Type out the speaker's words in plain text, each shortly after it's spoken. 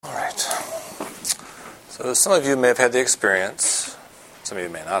So some of you may have had the experience, some of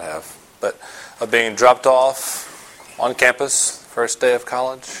you may not have, but of being dropped off on campus, first day of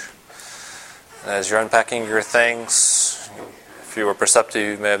college. And as you're unpacking your things, if you were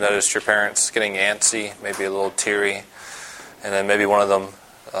perceptive, you may have noticed your parents getting antsy, maybe a little teary, and then maybe one of them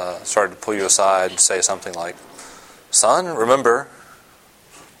started to pull you aside and say something like, "Son, remember,"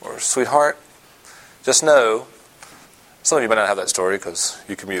 or "Sweetheart, just know." Some of you might not have that story because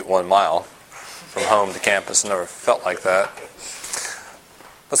you commute 1 mile from home to campus and never felt like that.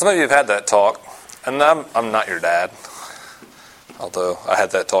 But some of you have had that talk, and I'm not your dad, although I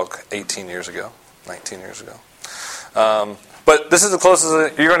had that talk 18 years ago, 19 years ago. But this is the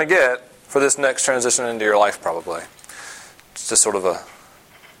closest you're going to get for this next transition into your life, probably. It's just sort of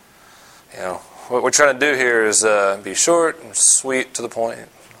what we're trying to do here is be short and sweet to the point,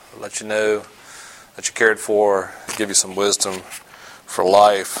 let you know that you're cared for, give you some wisdom for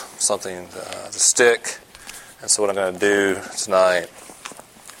life, something to stick. And so what I'm going to do tonight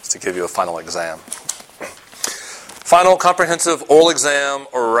is to give you a final exam. Final comprehensive oral exam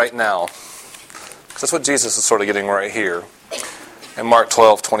right now. Because that's what Jesus is sort of getting right here in Mark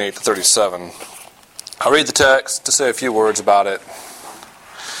 12, 28 to 37. I'll read the text to say a few words about it,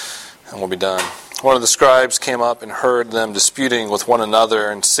 and we'll be done. One of the scribes came up and heard them disputing with one another,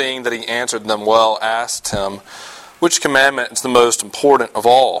 and seeing that he answered them well, asked him, "Which commandment is the most important of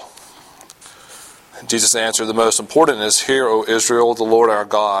all?" And Jesus answered, "The most important is, Hear, O Israel, the Lord our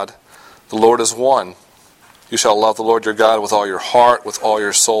God, the Lord is one. You shall love the Lord your God with all your heart, with all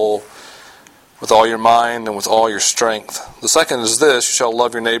your soul, with all your mind, and with all your strength. The second is this, you shall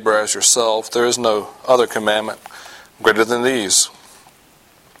love your neighbor as yourself. There is no other commandment greater than these."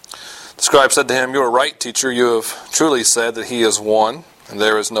 The scribe said to him, "You are right, teacher. You have truly said that he is one, and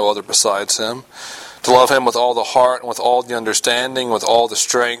there is no other besides him. To love him with all the heart, and with all the understanding, with all the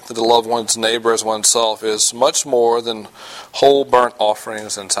strength, and to love one's neighbor as oneself is much more than whole burnt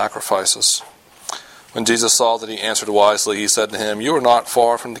offerings and sacrifices." When Jesus saw that he answered wisely, he said to him, "You are not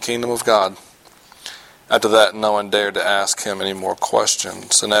far from the kingdom of God." After that, no one dared to ask him any more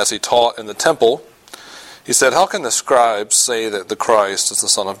questions. And as he taught in the temple, he said, "How can the scribes say that the Christ is the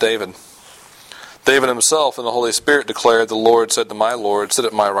son of David? David himself in the Holy Spirit declared, 'The Lord said to my Lord, sit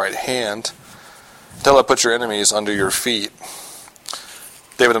at my right hand, until I put your enemies under your feet.'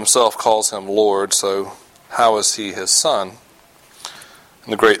 David himself calls him Lord, so how is he his son?"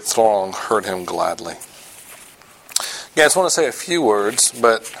 And the great throng heard him gladly. Yeah, I just want to say a few words,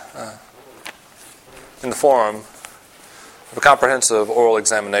 but in the form of a comprehensive oral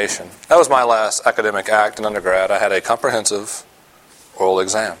examination. That was my last academic act in undergrad. I had a comprehensive oral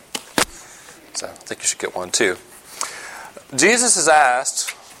exam. So I think you should get one too. Jesus is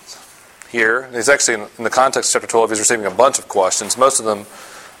asked here, he's actually in the context of chapter 12, he's receiving a bunch of questions. Most of them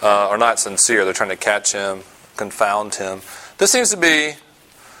are not sincere. They're trying to catch him, confound him. This seems to be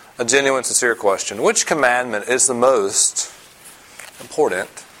a genuine, sincere question. Which commandment is the most important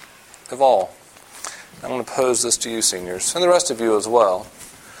of all? I'm going to pose this to you, seniors, and the rest of you as well.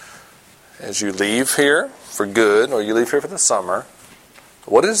 As you leave here for good, or you leave here for the summer,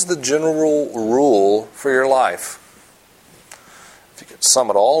 what is the general rule for your life? If you could sum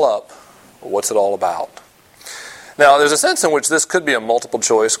it all up, what's it all about? Now, there's a sense in which this could be a multiple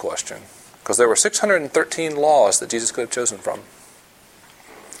choice question, because there were 613 laws that Jesus could have chosen from.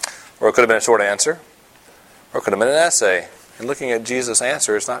 Or it could have been a short answer, or it could have been an essay. And looking at Jesus'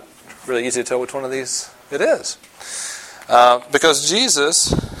 answer, it's not really easy to tell which one of these it is. Because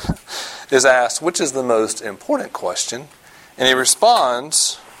Jesus is asked, which is the most important question? And he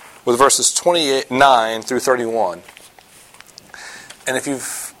responds with verses 29 through 31. And if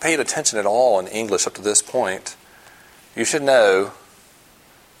you've paid attention at all in English up to this point, you should know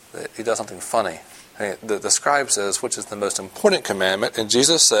that he does something funny. I mean, the scribe says, which is the most important commandment? And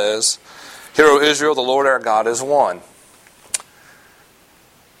Jesus says, "Hear, O Israel, the Lord our God is one."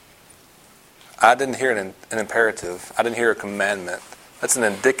 I didn't hear an imperative. I didn't hear a commandment. That's an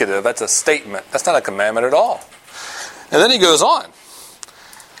indicative. That's a statement. That's not a commandment at all. And then he goes on.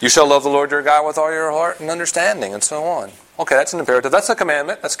 "You shall love the Lord your God with all your heart and understanding," and so on. Okay, that's an imperative. That's a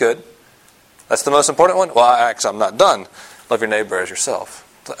commandment. That's good. That's the most important one? Well, actually, I'm not done. Love your neighbor as yourself.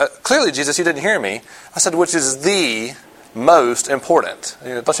 Clearly, Jesus, you didn't hear me. I said, which is the most important.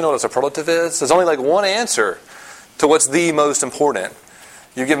 Don't you know what a superlative is? There's only like one answer to what's the most important.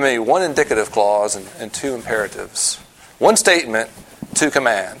 You give me one indicative clause and two imperatives. One statement, two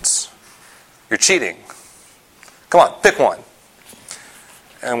commands. You're cheating. Come on, pick one.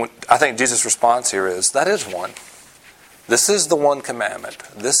 And I think Jesus' response here is, that is one. This is the one commandment.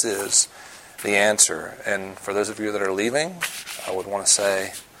 This is the answer. And for those of you that are leaving, I would want to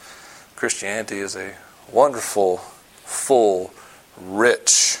say Christianity is a wonderful, full,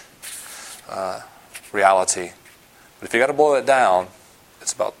 rich reality. But if you got to boil it down,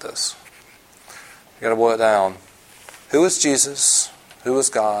 it's about this. You got to boil it down. Who is Jesus? Who is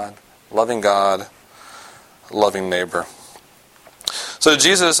God? Loving neighbor. So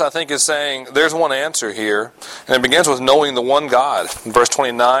Jesus, I think, is saying there's one answer here, and it begins with knowing the one God. In verse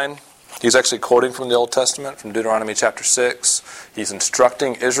 29, he's actually quoting from the Old Testament, from Deuteronomy chapter 6. He's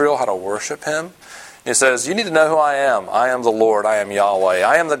instructing Israel how to worship him. He says, you need to know who I am. I am the Lord. I am Yahweh.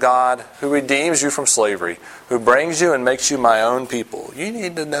 I am the God who redeems you from slavery, who brings you and makes you my own people. You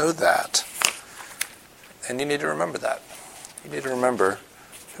need to know that. And you need to remember that. You need to remember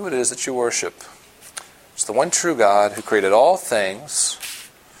who it is that you worship. It's the one true God who created all things,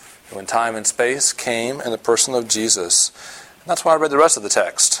 who when time and space came in the person of Jesus. And that's why I read the rest of the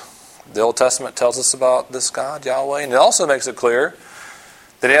text. The Old Testament tells us about this God, Yahweh, and it also makes it clear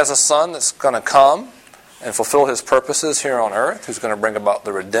that he has a son that's going to come and fulfill his purposes here on earth, who's going to bring about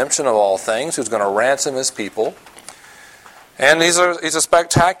the redemption of all things, who's going to ransom his people. And he's a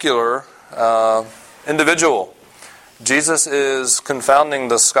spectacular individual. Jesus is confounding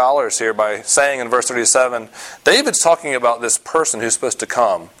the scholars here by saying in verse 37, David's talking about this person who's supposed to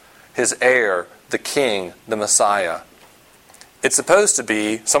come, his heir, the king, the Messiah. It's supposed to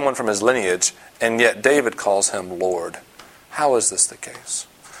be someone from his lineage, and yet David calls him Lord. How is this the case?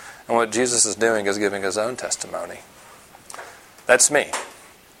 And what Jesus is doing is giving his own testimony. That's me,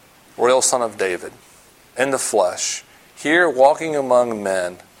 royal son of David, in the flesh, here walking among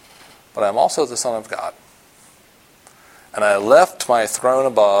men, but I'm also the Son of God. And I left my throne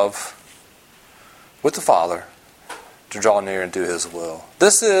above with the Father to draw near and do his will.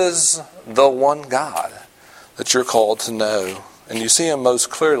 This is the one God that you're called to know. And you see him most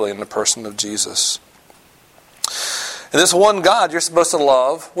clearly in the person of Jesus. And this one God you're supposed to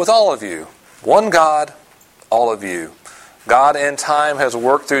love with all of you. One God, all of you. God in time has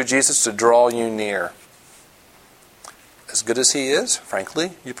worked through Jesus to draw you near. As good as he is,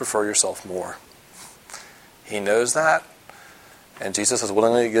 frankly, you prefer yourself more. He knows that. And Jesus has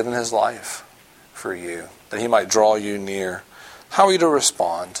willingly given his life for you, that he might draw you near. How are you to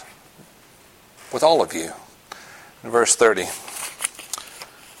respond? With all of you. In verse 30,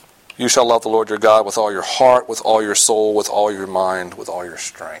 you shall love the Lord your God with all your heart, with all your soul, with all your mind, with all your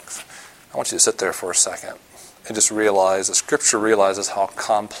strength. I want you to sit there for a second and just realize that Scripture realizes how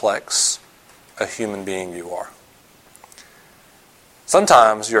complex a human being you are.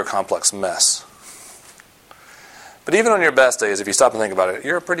 Sometimes you're a complex mess. But even on your best days, if you stop and think about it,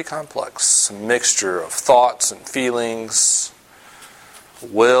 you're a pretty complex mixture of thoughts and feelings,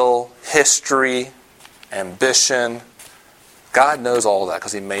 will, history, ambition. God knows all of that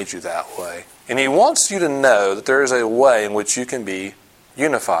because he made you that way. And he wants you to know that there is a way in which you can be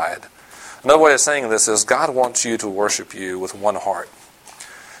unified. Another way of saying this is God wants you to worship you with one heart,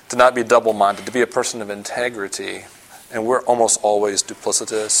 to not be double-minded, to be a person of integrity. And we're almost always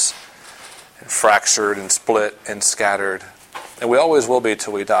duplicitous and fractured and split and scattered. And we always will be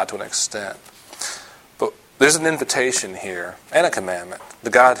till we die to an extent. But there's an invitation here and a commandment. The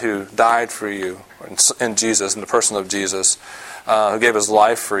God who died for you in Jesus, in the person of Jesus, who gave his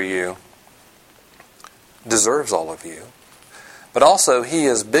life for you, deserves all of you. But also, he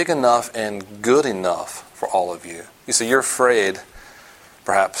is big enough and good enough for all of you. You see, you're afraid,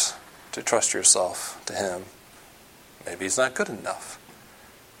 perhaps, to trust yourself to him. Maybe he's not good enough.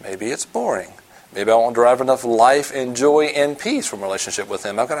 Maybe it's boring. Maybe I won't derive enough life and joy and peace from a relationship with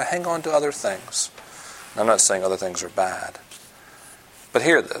him. I've got to hang on to other things. I'm not saying other things are bad. But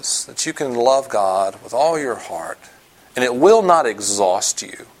hear this, that you can love God with all your heart, and it will not exhaust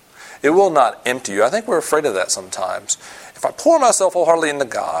you. It will not empty you. I think we're afraid of that sometimes. If I pour myself wholeheartedly into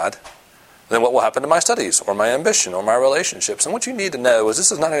God, then what will happen to my studies or my ambition or my relationships? And what you need to know is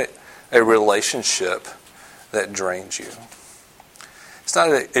this is not a relationship that drains you. It's not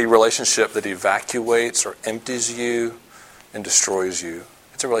a relationship that evacuates or empties you and destroys you.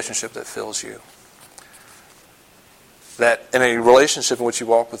 It's a relationship that fills you. That in a relationship in which you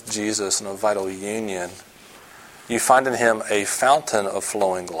walk with Jesus in a vital union, you find in him a fountain of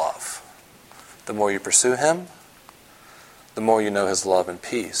flowing love. The more you pursue him, the more you know his love and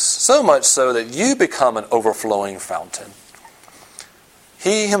peace. So much so that you become an overflowing fountain.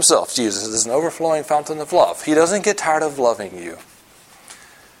 He himself, Jesus, is an overflowing fountain of love. He doesn't get tired of loving you.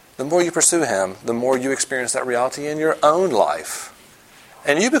 The more you pursue him, the more you experience that reality in your own life.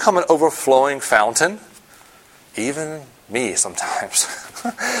 And you become an overflowing fountain. Even me sometimes.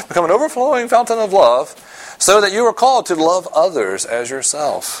 Become an overflowing fountain of love so that you are called to love others as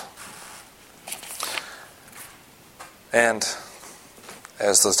yourself. And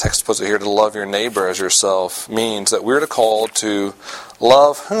as the text puts it here, to love your neighbor as yourself, means that we're called to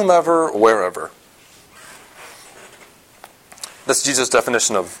love whomever, wherever. That's Jesus'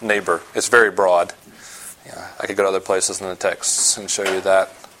 definition of neighbor. It's very broad. I could go to other places in the text and show you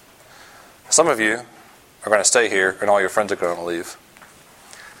that. Some of you are going to stay here and all your friends are going to leave.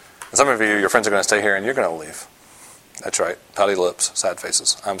 And some of you, your friends are going to stay here and you're going to leave. That's right. Pouty lips, sad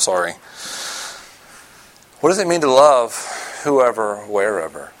faces. I'm sorry. What does it mean to love whoever,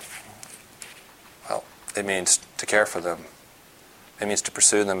 wherever? Well, it means to care for them. It means to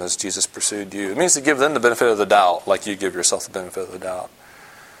pursue them as Jesus pursued you. It means to give them the benefit of the doubt like you give yourself the benefit of the doubt.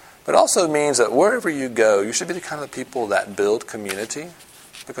 But it also means that wherever you go, you should be the kind of people that build community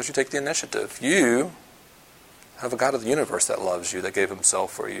because you take the initiative. You have a God of the universe that loves you, that gave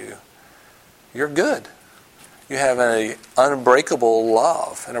himself for you. You're good. You have an unbreakable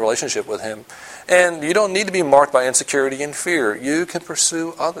love and a relationship with him. And you don't need to be marked by insecurity and fear. You can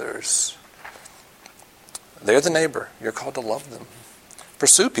pursue others. They're the neighbor. You're called to love them.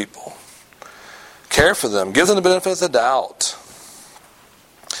 Pursue people. Care for them. Give them the benefit of the doubt.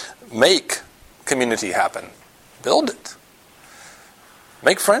 Make community happen. Build it.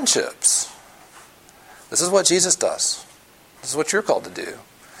 Make friendships. This is what Jesus does. This is what you're called to do.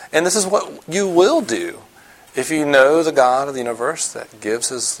 And this is what you will do if you know the God of the universe that gives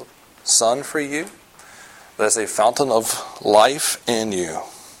his Son for you, that is a fountain of life in you.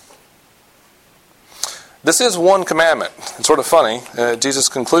 This is one commandment. It's sort of funny. Jesus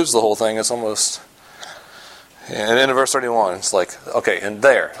concludes the whole thing. It's almost... And in verse 31, it's like, okay, and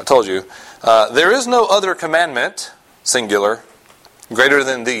there, I told you, there is no other commandment, singular, greater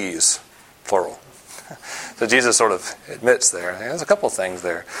than these, plural. So Jesus sort of admits there. There's a couple of things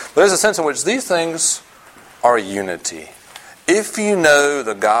there. But there's a sense in which these things are unity. If you know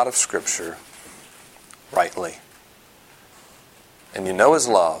the God of Scripture rightly, and you know his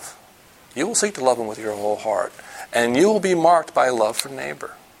love, you will seek to love him with your whole heart. And you will be marked by love for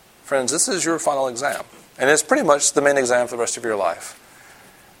neighbor. Friends, this is your final exam. And it's pretty much the main exam for the rest of your life.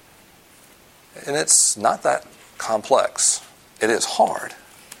 And it's not that complex. It is hard.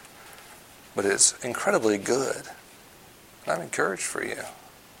 But it's incredibly good. And I'm encouraged for you.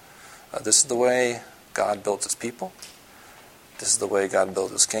 This is the way God built his people. This is the way God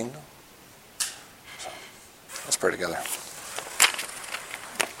built his kingdom. So, let's pray together.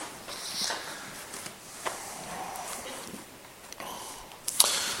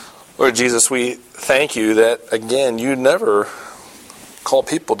 Lord Jesus, we thank you that, again, you never call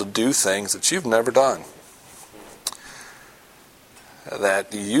people to do things that you've never done.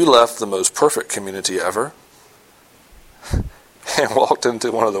 That you left the most perfect community ever and walked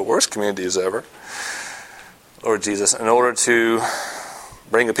into one of the worst communities ever, Lord Jesus, in order to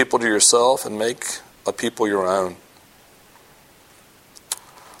bring a people to yourself and make a people your own.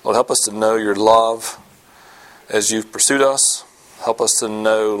 Lord, help us to know your love as you've pursued us. Help us to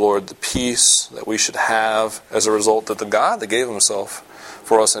know, Lord, the peace that we should have as a result that the God that gave himself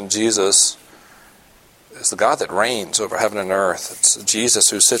for us in Jesus is the God that reigns over heaven and earth. It's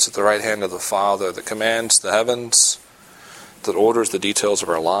Jesus who sits at the right hand of the Father, that commands the heavens, that orders the details of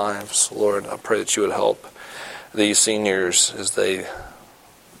our lives. Lord, I pray that you would help these seniors as they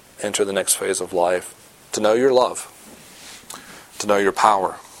enter the next phase of life to know your love, to know your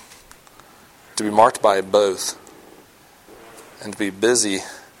power, to be marked by both, and to be busy,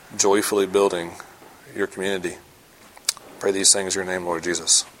 joyfully building your community. Pray these things in your name, Lord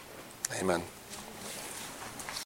Jesus. Amen.